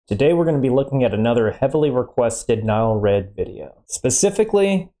Today we're going to be looking at another heavily requested NileRed video,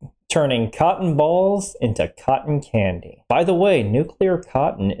 specifically turning cotton balls into cotton candy. By the way, nuclear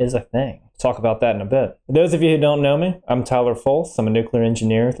cotton is a thing. Talk about that in a bit. For those of you who don't know me, I'm Tyler Folse. I'm a nuclear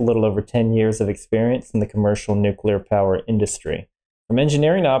engineer with a little over 10 years of experience in the commercial nuclear power industry, from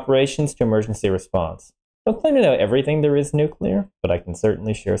engineering to operations to emergency response. I don't claim to know everything there is nuclear, but I can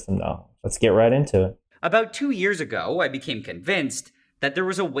certainly share some knowledge. Let's get right into it. About 2 years ago, I became convinced that there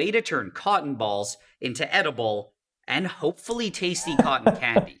was a way to turn cotton balls into edible and hopefully tasty cotton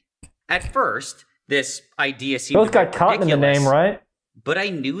candy. At first, this idea seemed both got cotton in the name, right? But I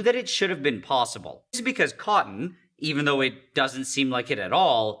knew that it should have been possible. This is because cotton, even though it doesn't seem like it at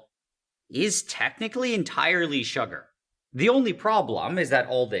all, is technically entirely sugar. The only problem is that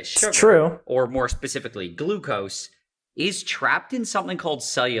all this sugar, or more specifically glucose, is trapped in something called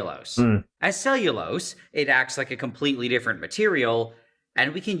cellulose. As cellulose, it acts like a completely different material,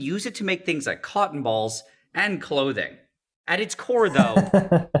 and we can use it to make things like cotton balls and clothing. At its core,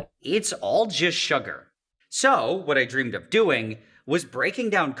 though, it's all just sugar. So, what I dreamed of doing was breaking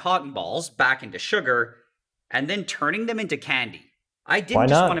down cotton balls back into sugar and then turning them into candy. I didn't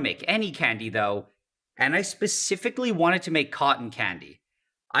just want to make any candy, though, and I specifically wanted to make cotton candy.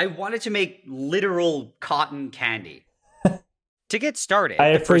 I wanted to make literal cotton candy. To get started,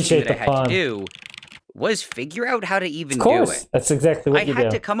 the first thing that I had to do was figure out how to even do it. That's exactly what you do. I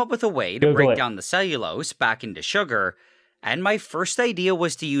had to come up with a way to break down the cellulose back into sugar, and my first idea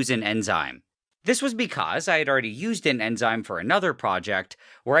was to use an enzyme. This was because I had already used an enzyme for another project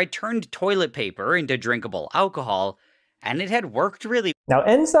where I turned toilet paper into drinkable alcohol, and it had worked really well.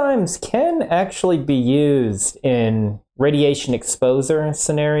 Now, enzymes can actually be used in radiation exposure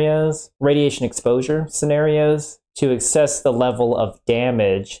scenarios to assess the level of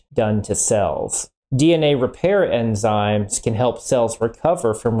damage done to cells. DNA repair enzymes can help cells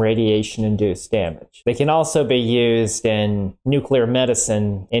recover from radiation-induced damage. They can also be used in nuclear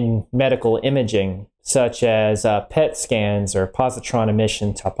medicine, in medical imaging, such as PET scans or positron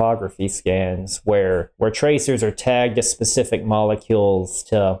emission topography scans, where tracers are tagged to specific molecules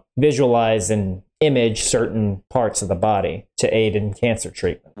to visualize and image certain parts of the body to aid in cancer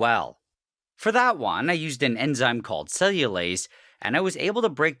treatment. Well, for that one, I used an enzyme called cellulase, and I was able to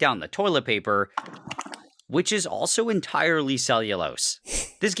break down the toilet paper, which is also entirely cellulose.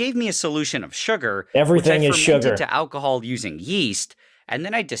 This gave me a solution of sugar, Everything is sugar, which I fermented to alcohol using yeast, and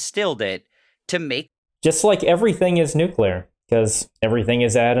then I distilled it to make... Just like everything is nuclear, because everything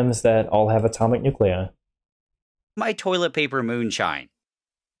is atoms that all have atomic nuclei. My toilet paper moonshine.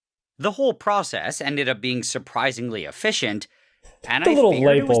 The whole process ended up being surprisingly efficient, and I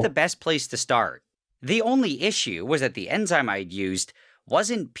figured it was the best place to start. The only issue was that the enzyme I'd used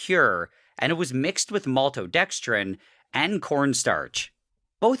wasn't pure, and it was mixed with maltodextrin and cornstarch.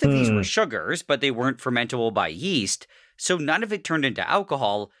 Both of these were sugars, but they weren't fermentable by yeast, so none of it turned into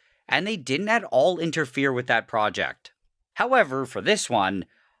alcohol, and they didn't at all interfere with that project. However, for this one,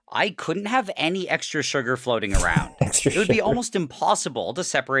 I couldn't have any extra sugar floating around. It would be almost impossible to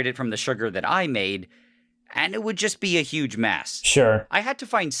separate it from the sugar that I made, and it would just be a huge mess. Sure. I had to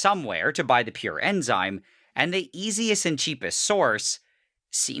find somewhere to buy the pure enzyme, and the easiest and cheapest source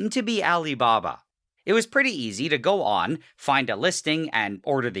seemed to be Alibaba. It was pretty easy to go on, find a listing, and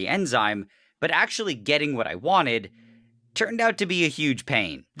order the enzyme, but actually getting what I wanted turned out to be a huge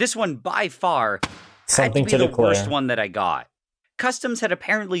pain. This one, by far, had to be the worst one that I got. Customs had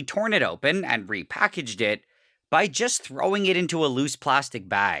apparently torn it open and repackaged it by just throwing it into a loose plastic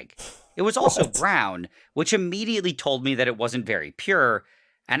bag. It was also brown, which immediately told me that it wasn't very pure,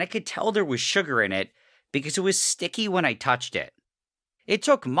 and I could tell there was sugar in it because it was sticky when I touched it. It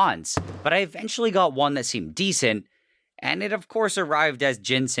took months, but I eventually got one that seemed decent, and it of course arrived as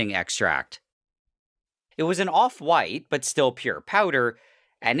ginseng extract. It was an off-white, but still pure powder,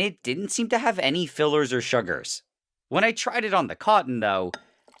 and it didn't seem to have any fillers or sugars. When I tried it on the cotton, though,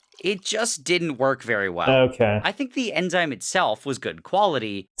 it just didn't work very well. Okay. I think the enzyme itself was good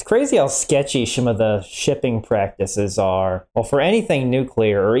quality. It's crazy how sketchy some of the shipping practices are. Well, for anything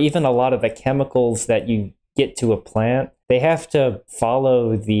nuclear, or even a lot of the chemicals that you get to a plant, they have to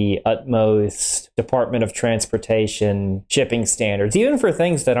follow the utmost Department of Transportation shipping standards, even for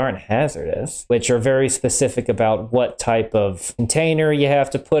things that aren't hazardous, which are very specific about what type of container you have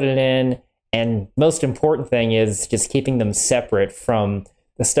to put it in. And most important thing is just keeping them separate from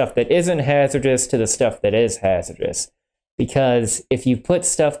the stuff that isn't hazardous to the stuff that is hazardous. Because if you put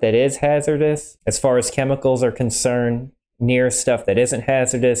stuff that is hazardous, as far as chemicals are concerned, near stuff that isn't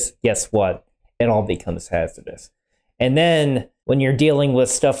hazardous, guess what? It all becomes hazardous. And then when you're dealing with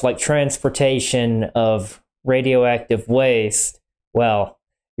stuff like transportation of radioactive waste, well,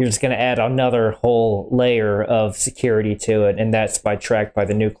 you're just going to add another whole layer of security to it, and that's tracked by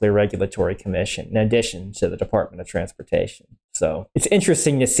the Nuclear Regulatory Commission, in addition to the Department of Transportation. So it's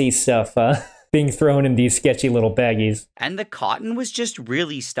interesting to see stuff being thrown in these sketchy little baggies. And the cotton was just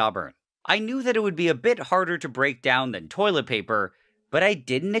really stubborn. I knew that it would be a bit harder to break down than toilet paper, but I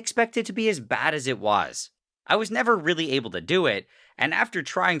didn't expect it to be as bad as it was. I was never really able to do it, and after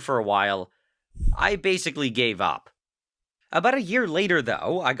trying for a while, I basically gave up. About a year later,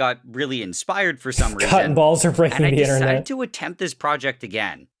 though, I got really inspired for some reason. Cotton balls are breaking the internet. And I decided to attempt this project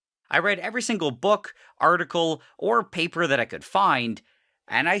again. I read every single book, article, or paper that I could find,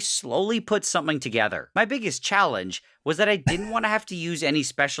 and I slowly put something together. My biggest challenge was that I didn't want to have to use any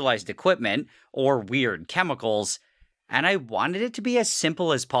specialized equipment or weird chemicals, and I wanted it to be as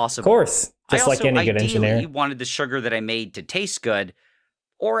simple as possible. Of course, just like any good engineer. I wanted the sugar that I made to taste good,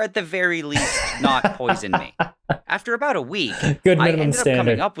 or at the very least, not poison me. After about a week, I ended up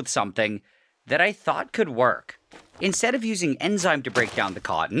coming up with something that I thought could work. Instead of using enzyme to break down the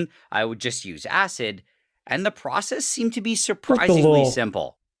cotton, I would just use acid, and the process seemed to be surprisingly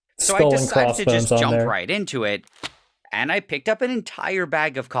simple. So I decided to just jump right into it, and I picked up an entire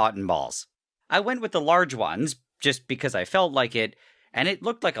bag of cotton balls. I went with the large ones, just because I felt like it, and it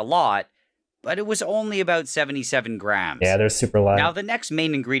looked like a lot, but it was only about 77 grams. Yeah, they're super light. Now, the next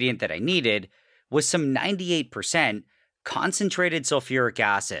main ingredient that I needed was some 98% concentrated sulfuric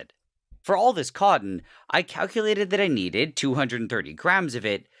acid. For all this cotton, I calculated that I needed 230 grams of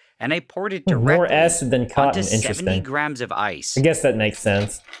it, and I poured it directly more acid than cotton. onto 70 grams of ice. I guess that makes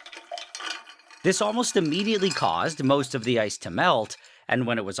sense. This almost immediately caused most of the ice to melt, and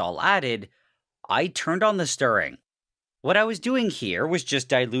when it was all added, I turned on the stirring. What I was doing here was just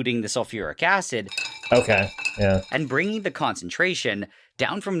diluting the sulfuric acid. Okay, yeah. And bringing the concentration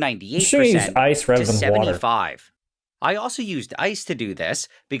down from 98% to 75. Water. I also used ice to do this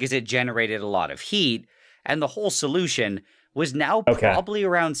because it generated a lot of heat, and the whole solution was now probably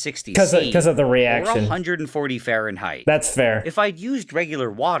around 60 C because of the reaction. Or 140 Fahrenheit. That's fair. If I'd used regular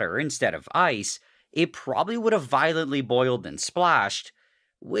water instead of ice, it probably would have violently boiled and splashed,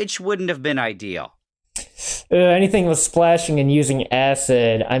 which wouldn't have been ideal. Anything with splashing and using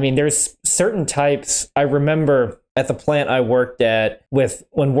acid, I mean, there's certain types. I remember at the plant I worked at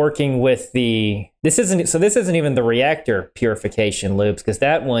when working with this isn't even the reactor purification loops, because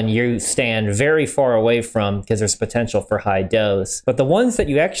that one you stand very far away from because there's potential for high dose. But the ones that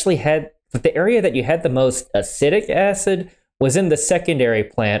you actually had, the area that you had the most acidic acid was in the secondary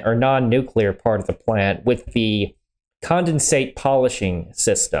plant or non-nuclear part of the plant with the condensate polishing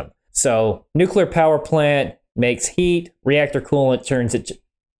system. So nuclear power plant makes heat, reactor coolant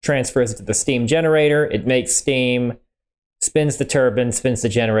transfers it to the steam generator, it makes steam, spins the turbine, spins the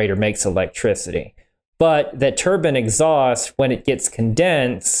generator, makes electricity. But that turbine exhaust, when it gets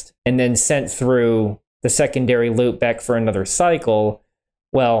condensed and then sent through the secondary loop back for another cycle,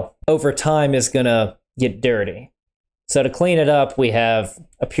 well, over time is going to get dirty. So to clean it up, we have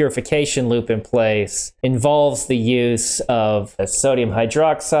a purification loop in place. Involves the use of sodium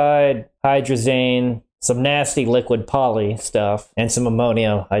hydroxide, hydrazine, some nasty liquid poly stuff, and some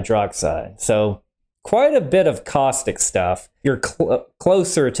ammonium hydroxide. So quite a bit of caustic stuff. You're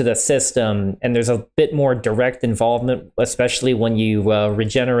closer to the system, and there's a bit more direct involvement, especially when you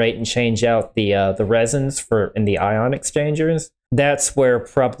regenerate and change out the resins in the ion exchangers. That's where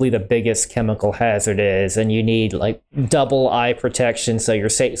probably the biggest chemical hazard is, and you need like double eye protection,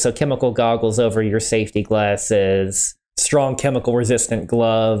 so chemical goggles over your safety glasses, strong chemical resistant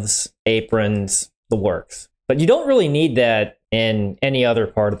gloves, aprons, the works. But you don't really need that in any other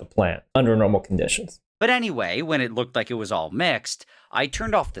part of the plant under normal conditions. But anyway, when it looked like it was all mixed, I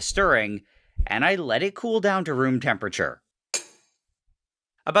turned off the stirring and I let it cool down to room temperature.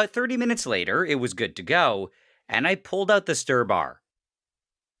 About 30 minutes later, it was good to go, and I pulled out the stir bar.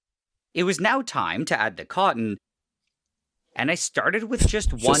 It was now time to add the cotton, and I started with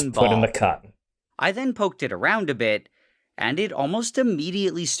just one ball. Put in the cotton. I then poked it around a bit, and it almost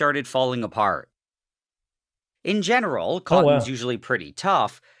immediately started falling apart. In general, cotton's usually pretty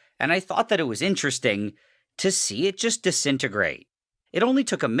tough, and I thought that it was interesting to see it just disintegrate. It only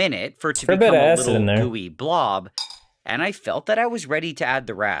took a minute for it to become a little gooey blob, and I felt that I was ready to add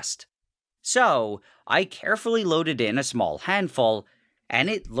the rest. So, I carefully loaded in a small handful, and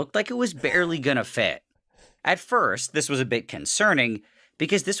it looked like it was barely gonna fit. At first, this was a bit concerning,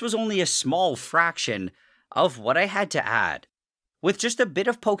 because this was only a small fraction of what I had to add. With just a bit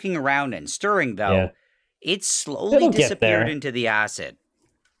of poking around and stirring, though, it slowly disappeared into the acid.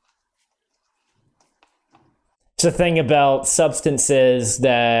 It's a thing about substances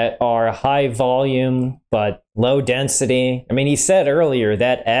that are high volume but low density. I mean, he said earlier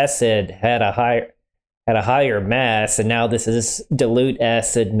that acid had a higher mass, and now this is dilute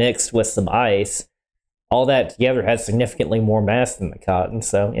acid mixed with some ice. All that together has significantly more mass than the cotton,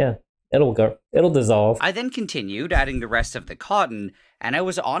 so yeah, it'll dissolve. I then continued adding the rest of the cotton, and I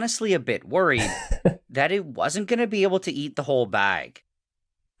was honestly a bit worried that it wasn't going to be able to eat the whole bag.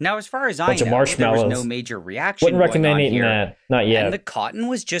 Now, as far as I know, there was no major reaction Wouldn't recommend going on eating here, that. Not yet. and the cotton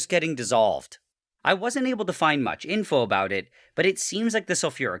was just getting dissolved. I wasn't able to find much info about it, but it seems like the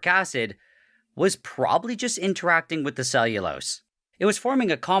sulfuric acid was probably just interacting with the cellulose. It was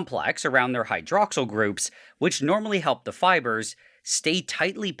forming a complex around their hydroxyl groups, which normally help the fibers stay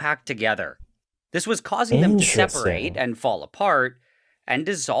tightly packed together. This was causing them to separate and fall apart and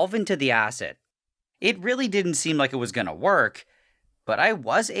dissolve into the acid. It really didn't seem like it was going to work, but I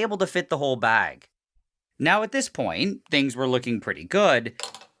was able to fit the whole bag. Now at this point, things were looking pretty good,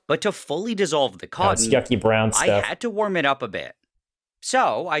 but to fully dissolve the cotton, yucky brown stuff. I had to warm it up a bit.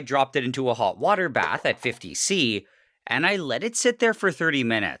 So I dropped it into a hot water bath at 50°C, and I let it sit there for 30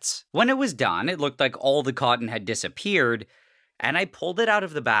 minutes. When it was done, it looked like all the cotton had disappeared, and I pulled it out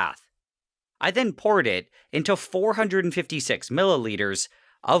of the bath. I then poured it into 456 milliliters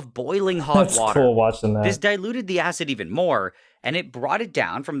of boiling hot water. That's cool watching that. This diluted the acid even more, and it brought it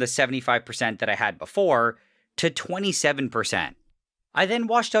down from the 75% that I had before to 27%. I then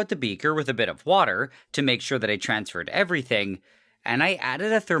washed out the beaker with a bit of water to make sure that I transferred everything, and I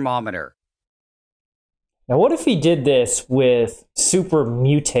added a thermometer. Now, what if he did this with super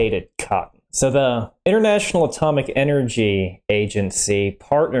mutated cotton? So the International Atomic Energy Agency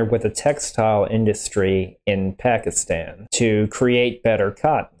partnered with the textile industry in Pakistan to create better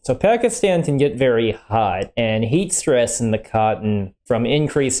cotton. So Pakistan can get very hot, and heat stress in the cotton from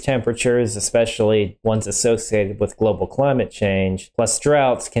increased temperatures, especially ones associated with global climate change, plus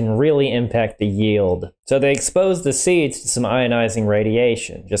droughts, can really impact the yield. So they exposed the seeds to some ionizing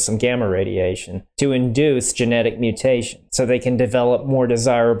radiation, just some gamma radiation, to induce genetic mutation, so they can develop more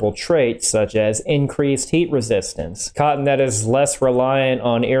desirable traits such as increased heat resistance, cotton that is less reliant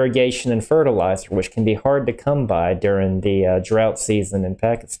on irrigation and fertilizer, which can be hard to come by during the drought season in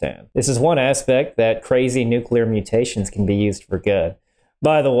Pakistan. This is one aspect that crazy nuclear mutations can be used for good.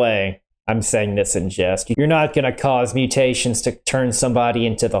 By the way, I'm saying this in jest. You're not going to cause mutations to turn somebody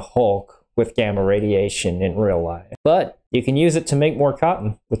into the Hulk with gamma radiation in real life. But you can use it to make more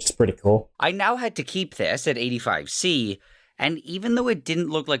cotton, which is pretty cool. I now had to keep this at 85°C, and even though it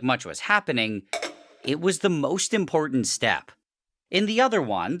didn't look like much was happening, it was the most important step. In the other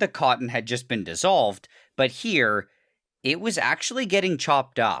one, the cotton had just been dissolved, but here, it was actually getting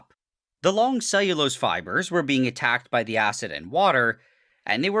chopped up. The long cellulose fibers were being attacked by the acid and water,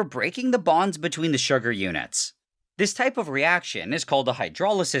 and they were breaking the bonds between the sugar units. This type of reaction is called a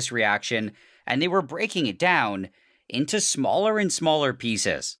hydrolysis reaction, and they were breaking it down into smaller and smaller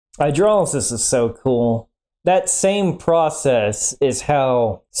pieces. Hydrolysis is so cool. That same process is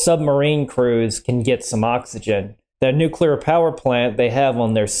how submarine crews can get some oxygen. The nuclear power plant they have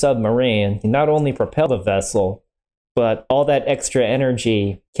on their submarine can not only propel the vessel, but all that extra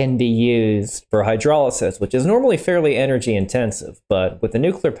energy can be used for hydrolysis, which is normally fairly energy intensive. But with the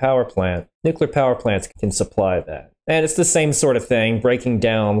nuclear power plants can supply that. And it's the same sort of thing, breaking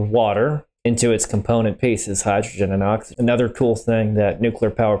down water into its component pieces, hydrogen and oxygen. Another cool thing that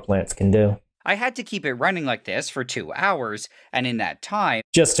nuclear power plants can do. I had to keep it running like this for 2 hours, and in that time...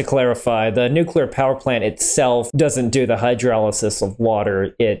 Just to clarify, the nuclear power plant itself doesn't do the hydrolysis of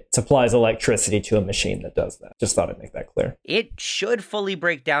water. It supplies electricity to a machine that does that. Just thought I'd make that clear. It should fully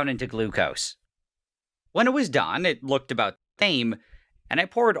break down into glucose. When it was done, it looked about the same, and I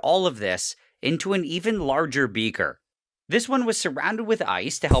poured all of this into an even larger beaker. This one was surrounded with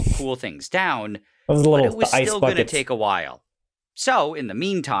ice to help cool things down, but it was still going to take a while. So, in the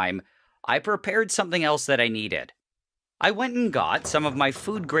meantime, I prepared something else that I needed. I went and got some of my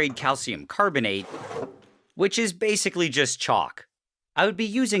food-grade calcium carbonate, which is basically just chalk. I would be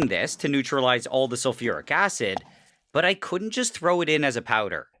using this to neutralize all the sulfuric acid, but I couldn't just throw it in as a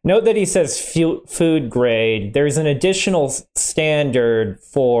powder. Note that he says food grade. There's an additional standard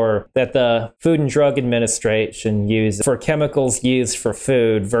that the Food and Drug Administration uses for chemicals used for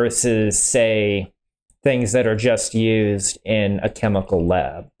food versus, say, things that are just used in a chemical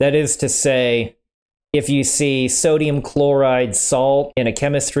lab. That is to say, if you see sodium chloride salt in a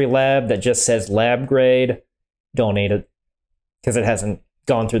chemistry lab that just says lab grade, don't eat it, because it hasn't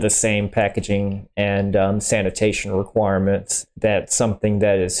gone through the same packaging and sanitation requirements that something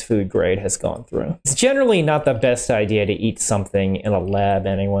that is food grade has gone through. It's generally not the best idea to eat something in a lab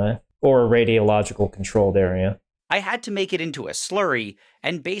anyway, or a radiological controlled area. I had to make it into a slurry,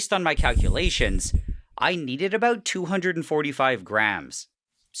 and based on my calculations, I needed about 245 grams.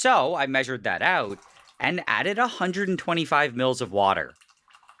 So I measured that out and added 125 mils of water.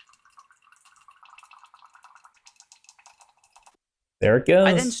 There it goes.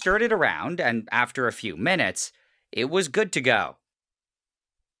 I then stirred it around, and after a few minutes, it was good to go.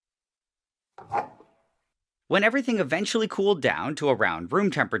 When everything eventually cooled down to around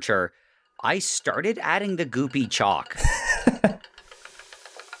room temperature, I started adding the goopy chalk.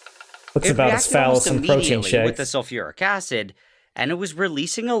 Looks about as foul as some protein shakes. With the sulfuric acid, and it was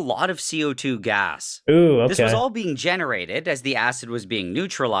releasing a lot of CO2 gas. Ooh, okay. This was all being generated as the acid was being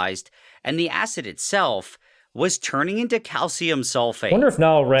neutralized, and the acid itself was turning into calcium sulfate. I wonder if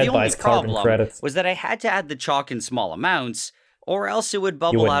NileRed buys carbon credits. The only problem was that I had to add the chalk in small amounts, or else it would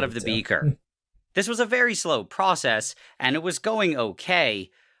bubble out of the beaker. This was a very slow process, and it was going okay,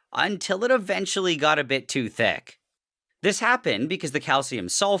 until it eventually got a bit too thick. This happened because the calcium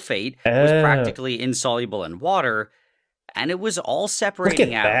sulfate was practically insoluble in water, and it was all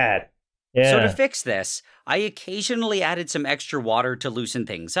separating out. Look at that. Yeah. So to fix this, I occasionally added some extra water to loosen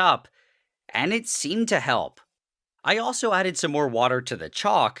things up, and it seemed to help. I also added some more water to the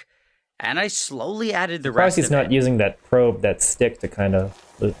chalk, and I slowly added the rest of it. He's not using that probe, that stick to kind of...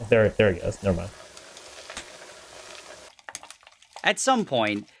 There he goes. Never mind. At some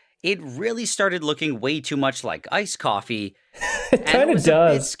point, it really started looking way too much like iced coffee, it and it was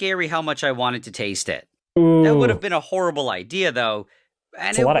does. a bit scary how much I wanted to taste it. Ooh. That would have been a horrible idea, though,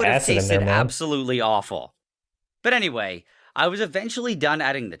 and it would have tasted absolutely awful. But anyway, I was eventually done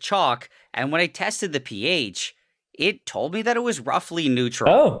adding the chalk, and when I tested the pH, it told me that it was roughly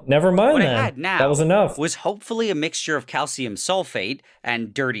neutral. Oh, never mind what then. I had now that was enough. Was hopefully a mixture of calcium sulfate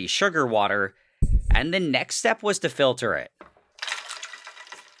and dirty sugar water, and the next step was to filter it.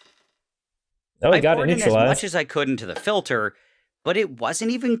 Oh, I got it poured neutralized. in as much as I could into the filter, but it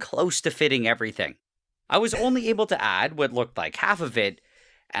wasn't even close to fitting everything. I was only able to add what looked like half of it,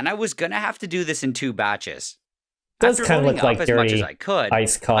 and I was gonna have to do this in 2 batches. It does After kind of look like as dirty much as I could,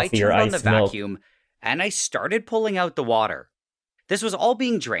 iced coffee or I iced turned on the milk. vacuum, and I started pulling out the water. This was all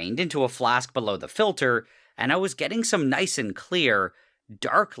being drained into a flask below the filter, and I was getting some nice and clear,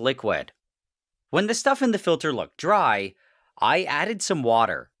 dark liquid. When the stuff in the filter looked dry, I added some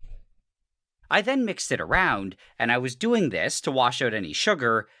water. I then mixed it around, and I was doing this to wash out any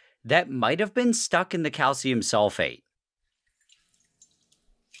sugar that might have been stuck in the calcium sulfate.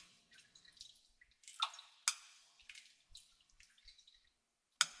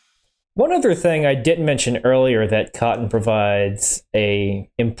 One other thing I didn't mention earlier that cotton provides an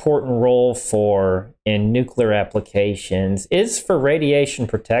important role for in nuclear applications is for radiation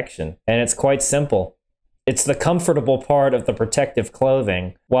protection, and it's quite simple. It's the comfortable part of the protective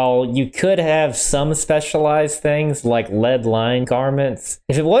clothing. While you could have some specialized things like lead-lined garments,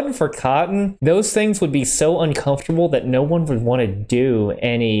 if it wasn't for cotton, those things would be so uncomfortable that no one would want to do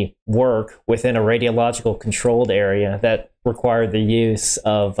any work within a radiological controlled area that required the use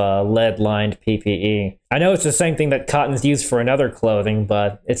of lead-lined PPE. I know it's the same thing that cotton's used for in other clothing,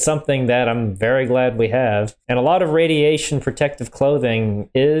 but it's something that I'm very glad we have. And a lot of radiation protective clothing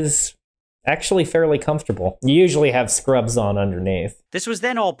is actually fairly comfortable. You usually have scrubs on underneath. This was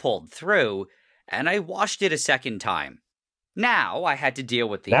then all pulled through, and I washed it a second time. Now I had to deal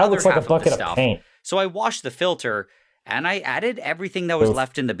with the other half of the stuff, so I washed the filter, and I added everything that was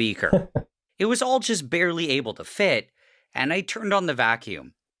left in the beaker. It was all just barely able to fit, and I turned on the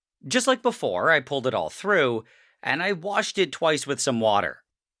vacuum. Just like before, I pulled it all through, and I washed it twice with some water.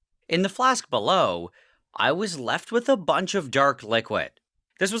 In the flask below, I was left with a bunch of dark liquid.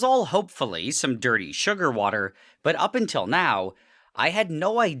 This was all hopefully some dirty sugar water, but up until now, I had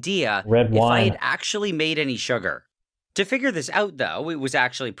no idea if I had actually made any sugar. To figure this out, though, it was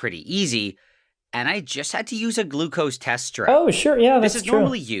actually pretty easy, and I just had to use a glucose test strip. Oh, sure, yeah, that's true. This is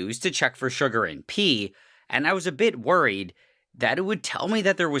normally used to check for sugar in pee, and I was a bit worried that it would tell me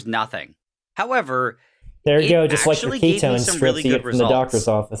that there was nothing. However, there you go, just like your ketone strips you get from the doctor's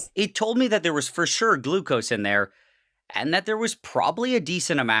office. It told me that there was for sure glucose in there, and that there was probably a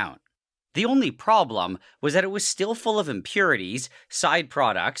decent amount. The only problem was that it was still full of impurities, side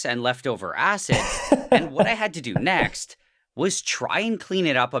products, and leftover acid, and what I had to do next was try and clean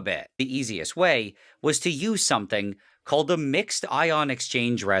it up a bit. The easiest way was to use something called a mixed ion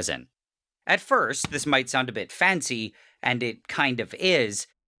exchange resin. At first, this might sound a bit fancy, and it kind of is.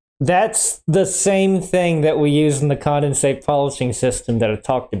 That's the same thing that we use in the condensate polishing system that I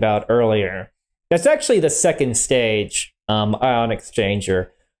talked about earlier. That's actually the second stage ion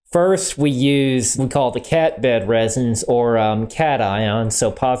exchanger First, we call the cat bed resins or cat ions, so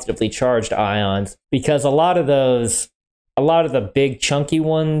positively charged ions, because a lot of the big chunky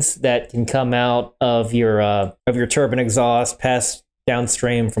ones that can come out of your turbine exhaust pass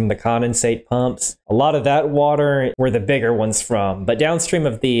downstream from the condensate pumps. A lot of that water were the bigger ones from. But downstream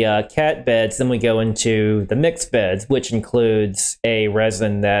of the cat beds, then we go into the mixed beds, which includes a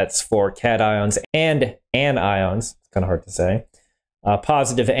resin that's for cations and anions. It's kind of hard to say.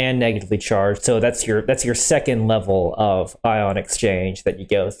 Positive and negatively charged. So that's your second level of ion exchange that you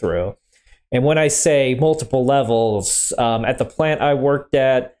go through. And when I say multiple levels, at the plant I worked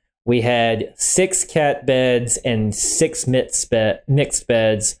at, we had 6 cat beds and 6 mixed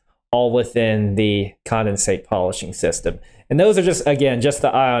beds, all within the condensate polishing system. And those are just the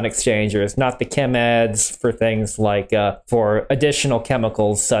ion exchangers, not the chemads for things like for additional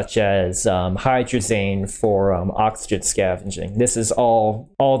chemicals such as hydrazine for oxygen scavenging. This is all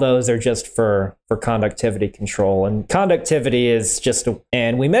those are just for conductivity control. And conductivity is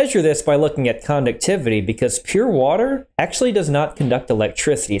and we measure this by looking at conductivity because pure water actually does not conduct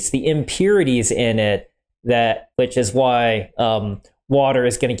electricity. It's the impurities in it which is why water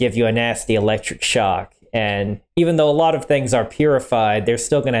is going to give you a nasty electric shock. And even though a lot of things are purified, there's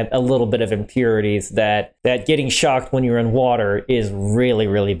still going to have a little bit of impurities that getting shocked when you're in water is really,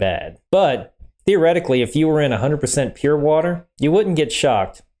 really bad. But theoretically, if you were in 100% pure water, you wouldn't get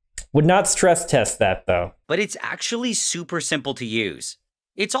shocked. Would not stress test that, though. But it's actually super simple to use.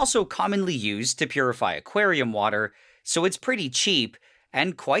 It's also commonly used to purify aquarium water, so it's pretty cheap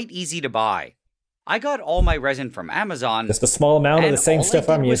and quite easy to buy. I got all my resin from Amazon. Just a small amount of the same stuff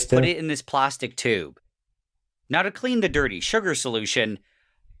I'm used to. Put it in this plastic tube. Now to clean the dirty sugar solution,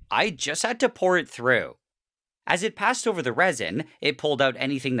 I just had to pour it through. As it passed over the resin, it pulled out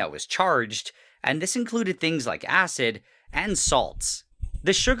anything that was charged, and this included things like acid and salts.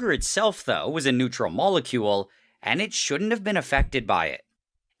 The sugar itself, though, was a neutral molecule, and it shouldn't have been affected by it.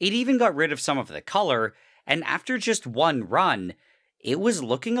 It even got rid of some of the color, and after just one run, it was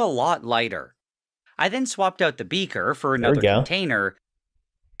looking a lot lighter. I then swapped out the beaker for another container,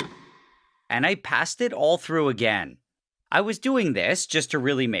 and I passed it all through again. I was doing this just to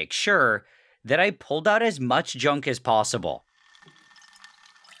really make sure that I pulled out as much junk as possible.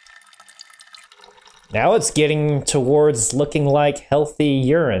 Now it's getting towards looking like healthy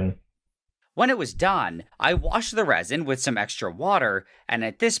urine. When it was done, I washed the resin with some extra water, and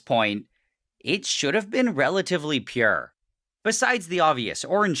at this point, it should have been relatively pure. Besides the obvious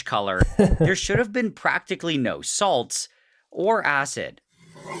orange color, there should have been practically no salts or acid.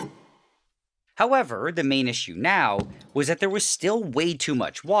 However, the main issue now was that there was still way too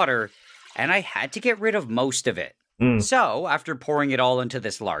much water, and I had to get rid of most of it. So, after pouring it all into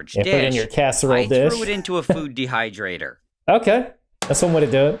this large dish, put it in your casserole dish. Threw it into a food dehydrator. Okay, that's one way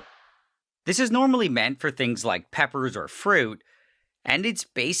to do it. This is normally meant for things like peppers or fruit, and it's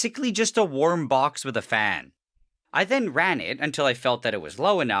basically just a warm box with a fan. I then ran it until I felt that it was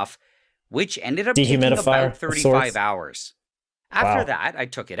low enough, which ended up taking about 35 hours. After that, I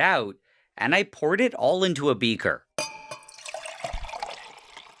took it out, and I poured it all into a beaker.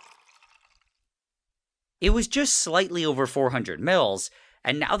 It was just slightly over 400 mils,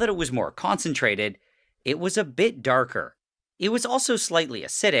 and now that it was more concentrated, it was a bit darker. It was also slightly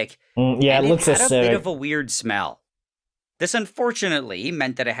acidic, and it looks had a bit of a weird smell. This unfortunately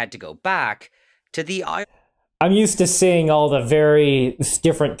meant that I had to go back to the I'm used to seeing all the very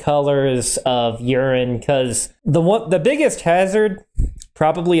different colors of urine because the biggest hazard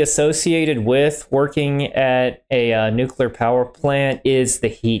probably associated with working at a nuclear power plant is the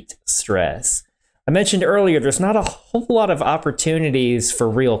heat stress. I mentioned earlier there's not a whole lot of opportunities for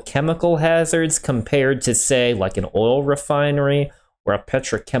real chemical hazards compared to, say, like an oil refinery or a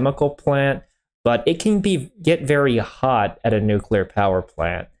petrochemical plant. But it can get very hot at a nuclear power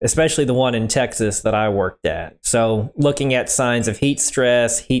plant, especially the one in Texas that I worked at. So looking at signs of heat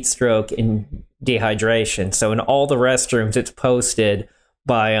stress, heat stroke, and dehydration. So in all the restrooms, it's posted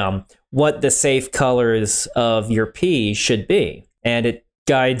by what the safe colors of your pee should be. And it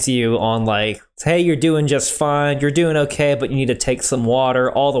guides you on like, hey, you're doing just fine, you're doing okay, but you need to take some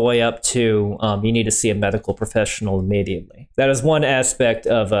water, all the way up to you need to see a medical professional immediately. That is one aspect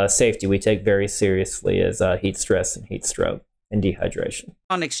of safety we take very seriously is heat stress and heat stroke and dehydration.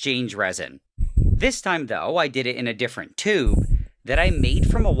 On exchange resin. This time though, I did it in a different tube that I made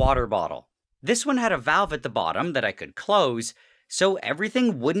from a water bottle. This one had a valve at the bottom that I could close, so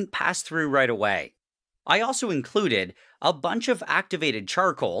everything wouldn't pass through right away. I also included a bunch of activated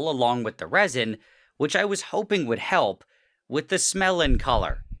charcoal along with the resin, which I was hoping would help with the smell and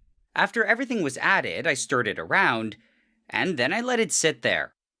color. After everything was added, I stirred it around, and then I let it sit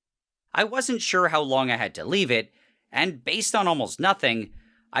there. I wasn't sure how long I had to leave it, and based on almost nothing,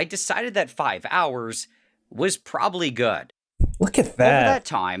 I decided that 5 hours was probably good. Look at Over that. that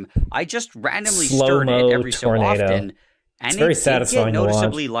time, I just randomly stirred it Slow-mo every so tornado. often, It's and very it did get satisfying to watch.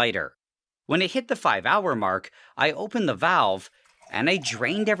 noticeably lighter. When it hit the 5-hour mark, I opened the valve, and I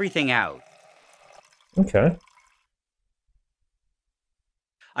drained everything out. Okay.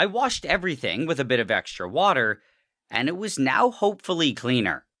 I washed everything with a bit of extra water, and it was now hopefully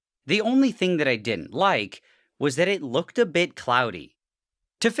cleaner. The only thing that I didn't like was that it looked a bit cloudy.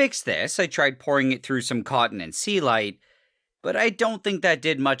 To fix this, I tried pouring it through some cotton and sea light, but I don't think that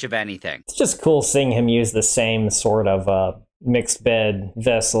did much of anything. It's just cool seeing him use the same sort of mixed bed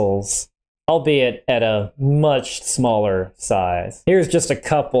vessels, albeit at a much smaller size. Here's just a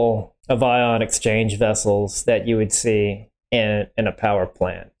couple of ion exchange vessels that you would see in a power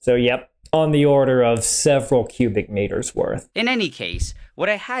plant. So yep, on the order of several cubic meters worth. In any case, what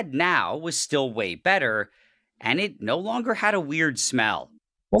I had now was still way better, and it no longer had a weird smell.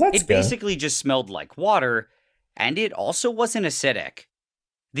 Well, that's It good. basically just smelled like water, and it also wasn't acidic.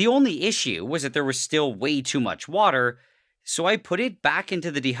 The only issue was that there was still way too much water, so I put it back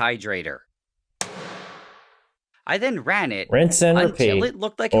into the dehydrator. I then ran it Rinse and repeat. until it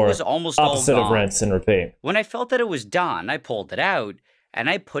looked like it or was almost all opposite gone. of rinse and repeat. When I felt that it was done, I pulled it out, and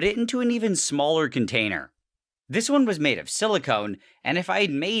I put it into an even smaller container. This one was made of silicone, and if I had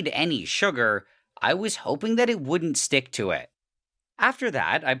made any sugar, I was hoping that it wouldn't stick to it. After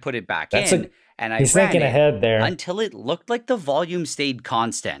that, I put it back in, and I He's ran thinking it ahead there. until it looked like the volume stayed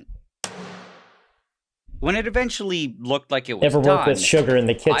constant. When it eventually looked like it was Ever done, work with sugar in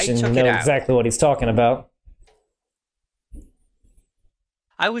the kitchen, you took know it out. exactly what he's talking about.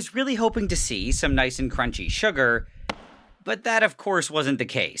 I was really hoping to see some nice and crunchy sugar, but that of course wasn't the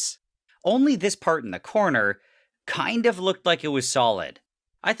case. Only this part in the corner kind of looked like it was solid.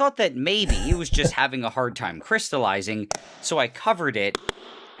 I thought that maybe it was just having a hard time crystallizing, so I covered it,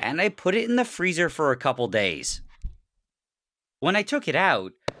 and I put it in the freezer for a couple days. When I took it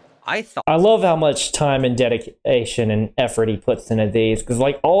out, I thought... I love how much time and dedication and effort he puts into these, because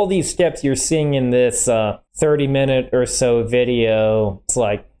like all these steps you're seeing in this 30-minute or so video, it's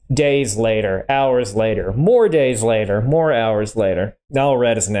like days later, hours later, more days later, more hours later.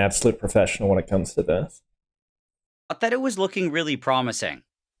 NileRed is an absolute professional when it comes to this. that it was looking really promising.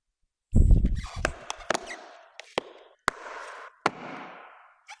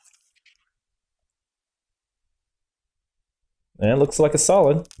 And it looks like a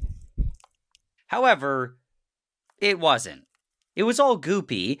solid. However, it wasn't. It was all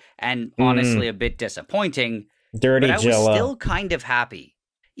goopy and honestly a bit disappointing, Dirty but I was Jell-O. still kind of happy.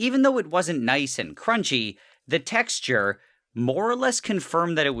 Even though it wasn't nice and crunchy, the texture more or less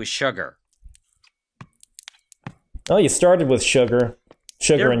confirmed that it was sugar. Oh, you started with sugar.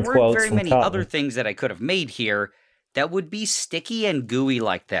 Sugar There in weren't quotes very from many cotton. other things that I could have made here that would be sticky and gooey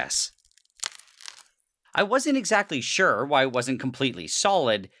like this. I wasn't exactly sure why it wasn't completely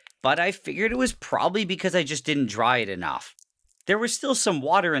solid, but I figured it was probably because I just didn't dry it enough. There was still some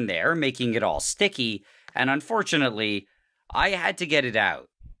water in there, making it all sticky, and unfortunately, I had to get it out.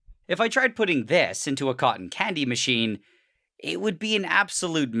 If I tried putting this into a cotton candy machine, it would be an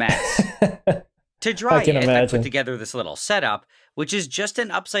absolute mess. To dry can it, I imagine. put together this little setup, which is just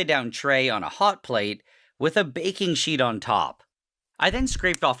an upside-down tray on a hot plate with a baking sheet on top. I then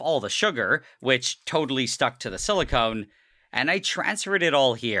scraped off all the sugar, which totally stuck to the silicone, and I transferred it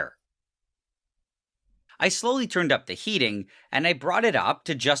all here. I slowly turned up the heating, and I brought it up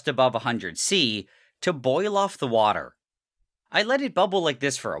to just above 100°C to boil off the water. I let it bubble like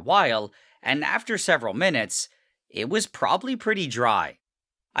this for a while, and after several minutes, it was probably pretty dry.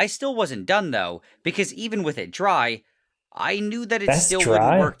 I still wasn't done though, because even with it dry, I knew that it That's still dry?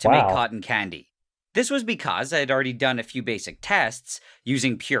 wouldn't work to make Wow. cotton candy. This was because I had already done a few basic tests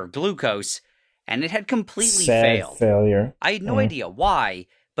using pure glucose, and it had completely Sad failed. failure. I had no idea why,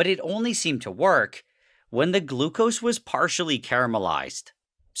 but it only seemed to work when the glucose was partially caramelized.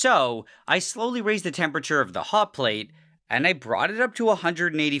 So, I slowly raised the temperature of the hot plate, and I brought it up to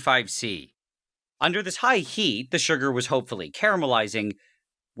 185°C. Under this high heat, the sugar was hopefully caramelizing,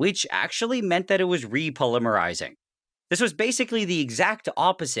 which actually meant that it was repolymerizing. This was basically the exact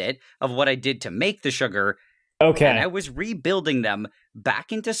opposite of what I did to make the sugar, Okay. and I was rebuilding them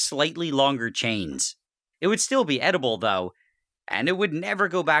back into slightly longer chains. It would still be edible, though, and it would never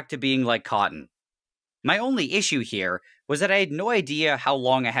go back to being like cotton. My only issue here was that I had no idea how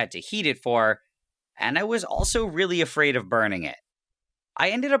long I had to heat it for, and I was also really afraid of burning it. I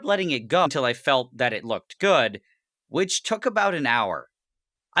ended up letting it go until I felt that it looked good, which took about an hour.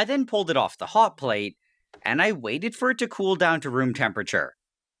 I then pulled it off the hot plate, and I waited for it to cool down to room temperature.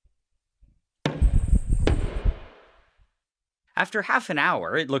 After half an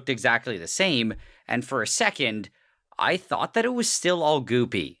hour, it looked exactly the same, and for a second, I thought that it was still all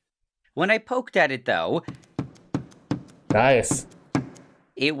goopy. When I poked at it, though, Nice.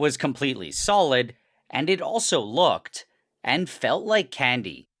 it was completely solid, and it also looked and felt like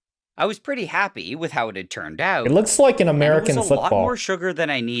candy. I was pretty happy with how it had turned out. It looks like an American and it was a lot football. more sugar than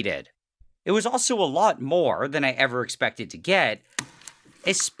I needed. It was also a lot more than I ever expected to get,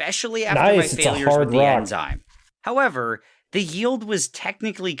 especially after my Nice, it's a failures hard with the rock. enzyme. However, the yield was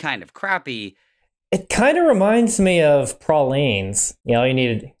technically kind of crappy. It kind of reminds me of pralines. You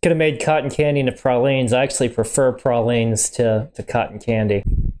know, could have made cotton candy into pralines. I actually prefer pralines to cotton candy.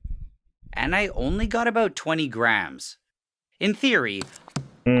 And I only got about 20 grams. In theory,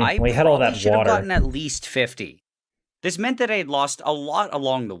 We had all that should have water. gotten at least 50. This meant that I had lost a lot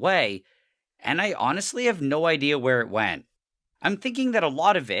along the way, and I honestly have no idea where it went. I'm thinking that a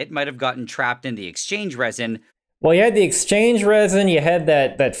lot of it might have gotten trapped in the exchange resin. Well, you had the exchange resin, you had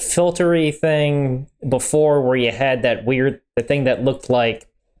that filtery thing before where you had that the thing that looked like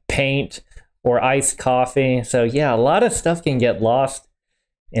paint or iced coffee. So yeah, a lot of stuff can get lost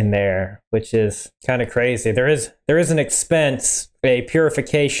in there, which is kind of crazy. There is an expense, a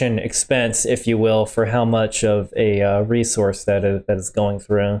purification expense, if you will, for how much of a resource that is going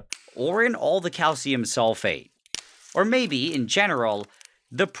through. Or in all the calcium sulfate. Or maybe, in general,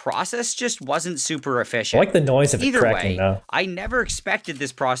 the process just wasn't super efficient. I like the noise of it Either cracking, way, though. I never expected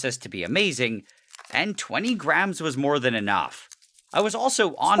this process to be amazing, and 20 grams was more than enough. I was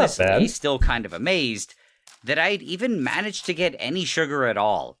also honestly still kind of amazed that I had even managed to get any sugar at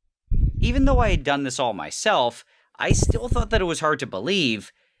all. Even though I had done this all myself, I still thought that it was hard to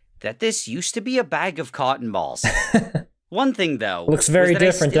believe that this used to be a bag of cotton balls. One thing, though, looks very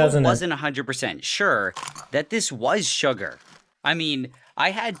different, doesn't it? I still wasn't 100% sure that this was sugar. I mean,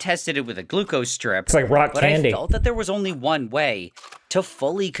 I had tested it with a glucose strip. It's like rock candy. I felt that there was only one way to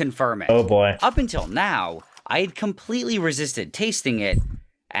fully confirm it. Oh boy. Up until now, I had completely resisted tasting it,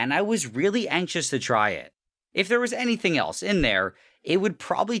 and I was really anxious to try it. If there was anything else in there, it would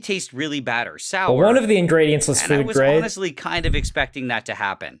probably taste really bad or sour. Well, one of the ingredients was food grade. And I was grade. honestly kind of expecting that to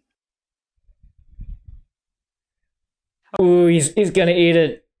happen. Ooh, he's gonna eat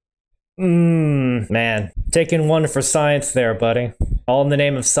it. Man. Taking one for science there, buddy. All in the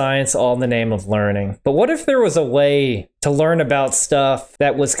name of science, all in the name of learning. But what if there was a way to learn about stuff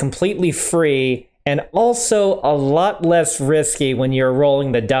that was completely free and also a lot less risky when you're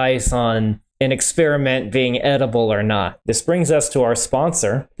rolling the dice on an experiment being edible or not? This brings us to our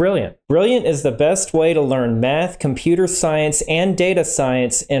sponsor, Brilliant. Brilliant is the best way to learn math, computer science, and data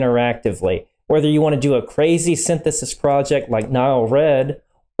science interactively. Whether you want to do a crazy synthesis project like NileRed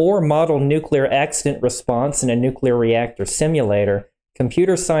or model nuclear accident response in a nuclear reactor simulator,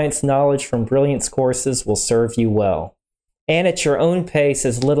 computer science knowledge from Brilliant's courses will serve you well. And at your own pace,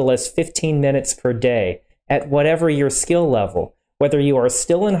 as little as 15 minutes per day, at whatever your skill level. Whether you are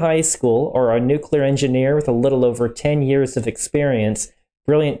still in high school or a nuclear engineer with a little over 10 years of experience,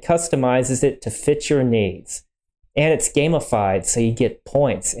 Brilliant customizes it to fit your needs. And it's gamified, so you get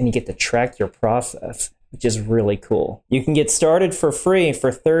points and you get to track your process, which is really cool. You can get started for free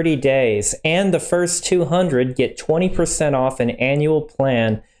for 30 days, and the first 200 get 20% off an annual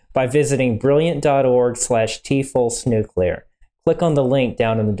plan by visiting brilliant.org/tfulsenuclear. Click on the link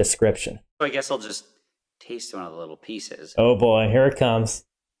down in the description. So I guess I'll just taste one of the little pieces. Oh boy, here it comes.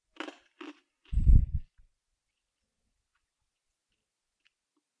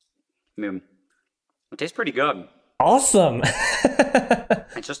 It tastes pretty good. Awesome.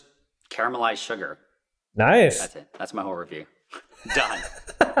 It's just caramelized sugar. Nice. That's it. That's my whole review. Done.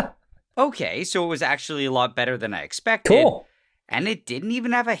 Okay, so it was actually a lot better than I expected. Cool. And it didn't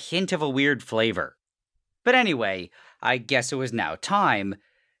even have a hint of a weird flavor. But anyway, I guess it was now time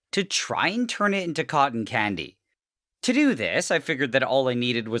to try and turn it into cotton candy. To do this, I figured that all I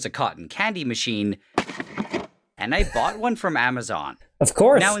needed was a cotton candy machine, and I bought one from Amazon. Of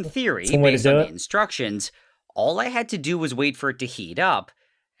course. Now, in theory, Some way to based do on it. the instructions, all I had to do was wait for it to heat up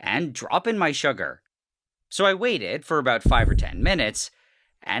and drop in my sugar. So I waited for about 5 or 10 minutes,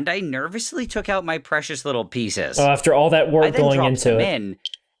 and I nervously took out my precious little pieces. Oh, after all that I work then going dropped into them it. in,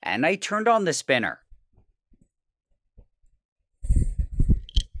 and I turned on the spinner.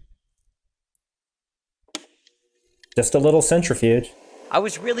 Just a little centrifuge. I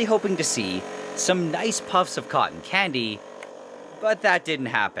was really hoping to see some nice puffs of cotton candy, but that didn't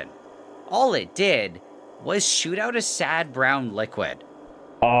happen. All it did was shoot out a sad brown liquid.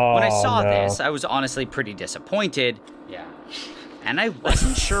 Oh, When I saw no. this, I was honestly pretty disappointed. Yeah. And I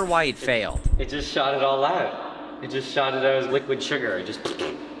wasn't sure why it failed. It just shot it all out. It just shot it out as liquid sugar. It just...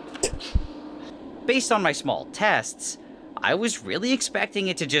 Based on my small tests, I was really expecting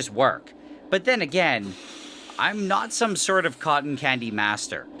it to just work. But then again, I'm not some sort of cotton candy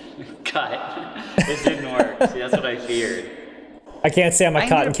master. Cut. It didn't work. See, that's what I feared. I can't say I'm a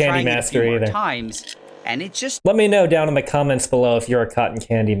cotton candy master either. Times, and it just Let me know down in the comments below if you're a cotton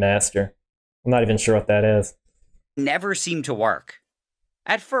candy master. I'm not even sure what that is. never seemed to work.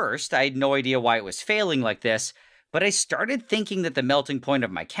 At first, I had no idea why it was failing like this, but I started thinking that the melting point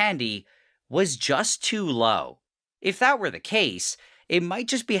of my candy was just too low. If that were the case, it might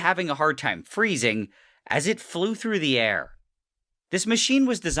just be having a hard time freezing as it flew through the air. This machine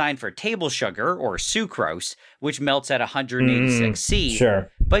was designed for table sugar, or sucrose, which melts at 186 C,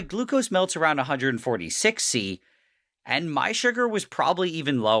 Sure. but glucose melts around 146 C, and my sugar was probably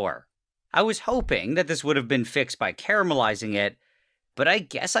even lower. I was hoping that this would have been fixed by caramelizing it, but I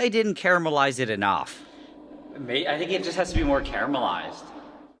guess I didn't caramelize it enough. I think it just has to be more caramelized.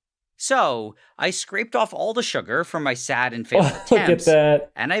 So, I scraped off all the sugar from my sad and failed Look at attempts,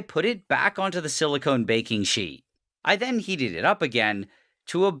 that. and I put it back onto the silicone baking sheet. I then heated it up again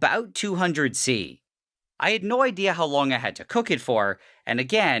to about 200 C. I had no idea how long I had to cook it for, and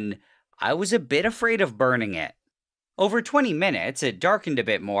again, I was a bit afraid of burning it. Over 20 minutes, it darkened a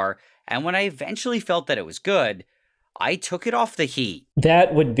bit more, and when I eventually felt that it was good, I took it off the heat.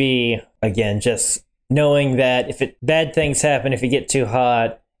 That would be, again, just knowing that bad things happen if you get too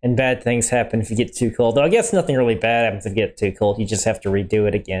hot, and bad things happen if you get too cold. Though I guess nothing really bad happens if you get too cold. You just have to redo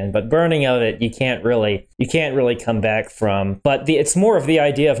it again. But burning of it, you can't really come back from. But it's more of the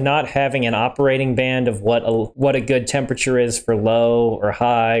idea of not having an operating band of what a good temperature is for low or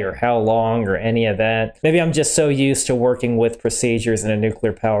high or how long or any of that. Maybe I'm just so used to working with procedures in a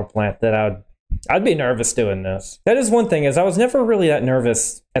nuclear power plant that I'd be nervous doing this. That is one thing, is I was never really that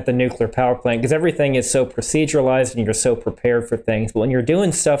nervous at the nuclear power plant because everything is so proceduralized and you're so prepared for things. But when you're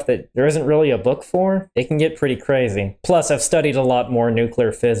doing stuff that there isn't really a book for, it can get pretty crazy. Plus, I've studied a lot more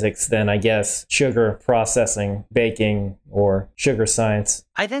nuclear physics than, I guess, sugar processing, baking, or sugar science.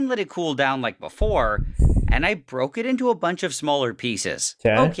 I then let it cool down like before, and I broke it into a bunch of smaller pieces.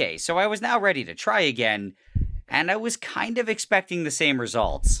 Okay, so I was now ready to try again, and I was kind of expecting the same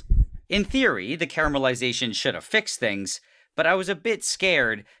results. In theory, the caramelization should have fixed things, but I was a bit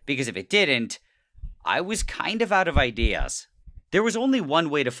scared because if it didn't, I was kind of out of ideas. There was only one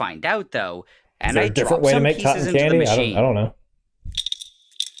way to find out, though, and I dropped some pieces into the machine. I don't know.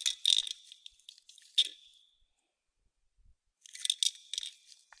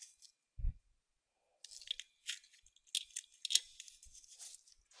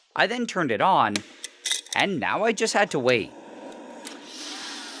 I then turned it on, and now I just had to wait.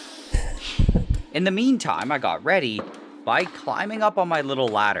 In the meantime, I got ready by climbing up on my little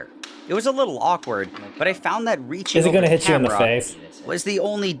ladder. It was a little awkward, but I found that reaching over the hit you in the camera face? was the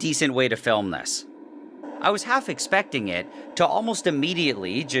only decent way to film this. I was half expecting it to almost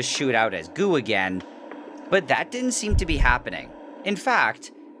immediately just shoot out as goo again, but that didn't seem to be happening. In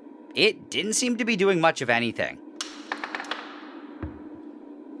fact, it didn't seem to be doing much of anything.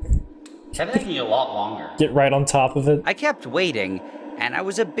 It's taking a lot longer. Get right on top of it. I kept waiting, and I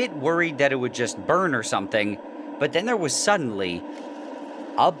was a bit worried that it would just burn or something, but then there was suddenly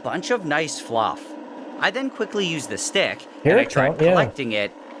a bunch of nice fluff. I then quickly used the stick, and I tried collecting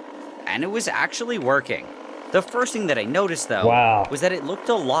it, and it was actually working. The first thing that I noticed, though, was that it looked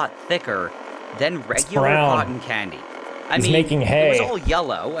a lot thicker than regular cotton candy. I mean, making hay. It was all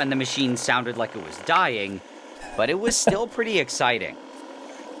yellow, and the machine sounded like it was dying, but it was still pretty exciting.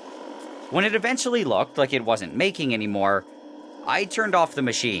 When it eventually looked like it wasn't making anymore, I turned off the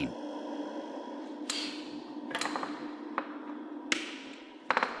machine.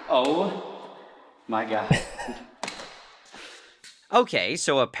 Oh my god. Okay,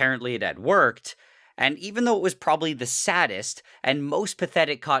 so apparently it had worked, and even though it was probably the saddest and most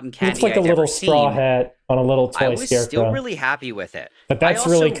pathetic cotton candy Looks like a little straw hat on a little toy scarecrow. I was still really happy with it. But that's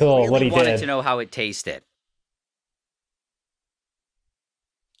really cool what he did. I wanted to know how it tasted.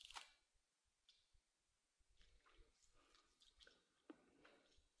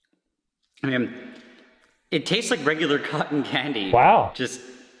 I mean, it tastes like regular cotton candy. Wow. Just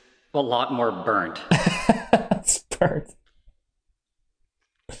a lot more burnt. It's burnt.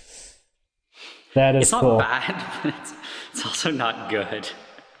 That is cool. It's not bad, but it's also not good.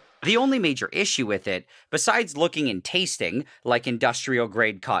 The only major issue with it, besides looking and tasting like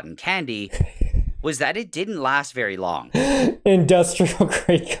industrial-grade cotton candy, was that it didn't last very long.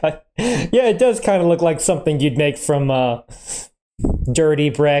 Industrial-grade cotton. Yeah, it does kind of look like something you'd make from dirty,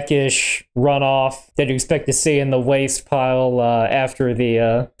 brackish runoff that you expect to see in the waste pile after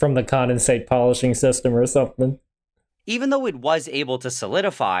from the condensate polishing system or something. Even though it was able to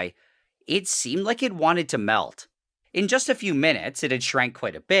solidify, it seemed like it wanted to melt. In just a few minutes, it had shrank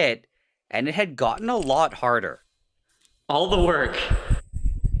quite a bit, and it had gotten a lot harder. All the work.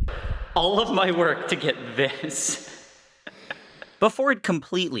 All of my work to get this. Before it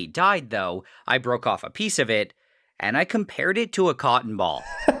completely died, though, I broke off a piece of it, and I compared it to a cotton ball.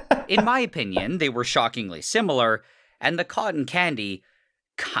 In my opinion, they were shockingly similar, and the cotton candy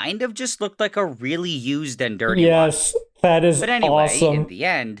kind of just looked like a really used and dirty one. Yes, that is But anyway, awesome. in the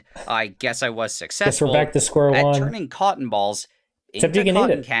end, I guess I was Guess successful we're back to square at one. turning cotton balls Except you into can eat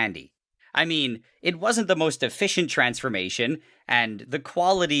cotton it. candy. I mean, it wasn't the most efficient transformation, and the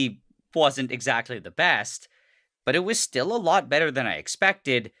quality wasn't exactly the best, but it was still a lot better than I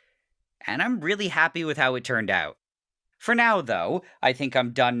expected, and I'm really happy with how it turned out. For now, though, I think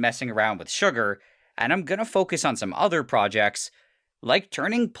I'm done messing around with sugar, and I'm gonna focus on some other projects, like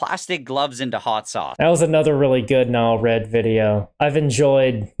turning plastic gloves into hot sauce. That was another really good NileRed video. I've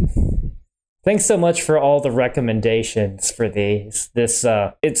enjoyed... Thanks so much for all the recommendations for these.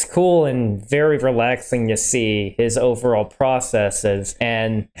 It's cool and very relaxing to see his overall processes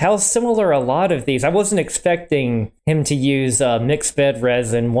and how similar a lot of these. I wasn't expecting him to use mixed bed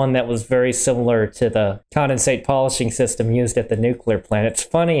resin, one that was very similar to the condensate polishing system used at the nuclear plant. It's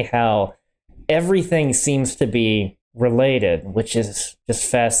funny how everything seems to be related, which is just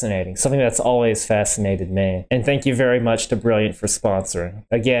fascinating. Something that's always fascinated me. And thank you very much to Brilliant for sponsoring.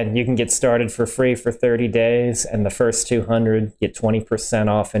 Again, you can get started for free for 30 days, and the first 200 get 20%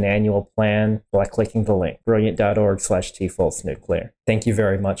 off an annual plan by clicking the link, brilliant.org/tfolsnuclear. Thank you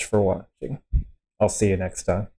very much for watching. I'll see you next time.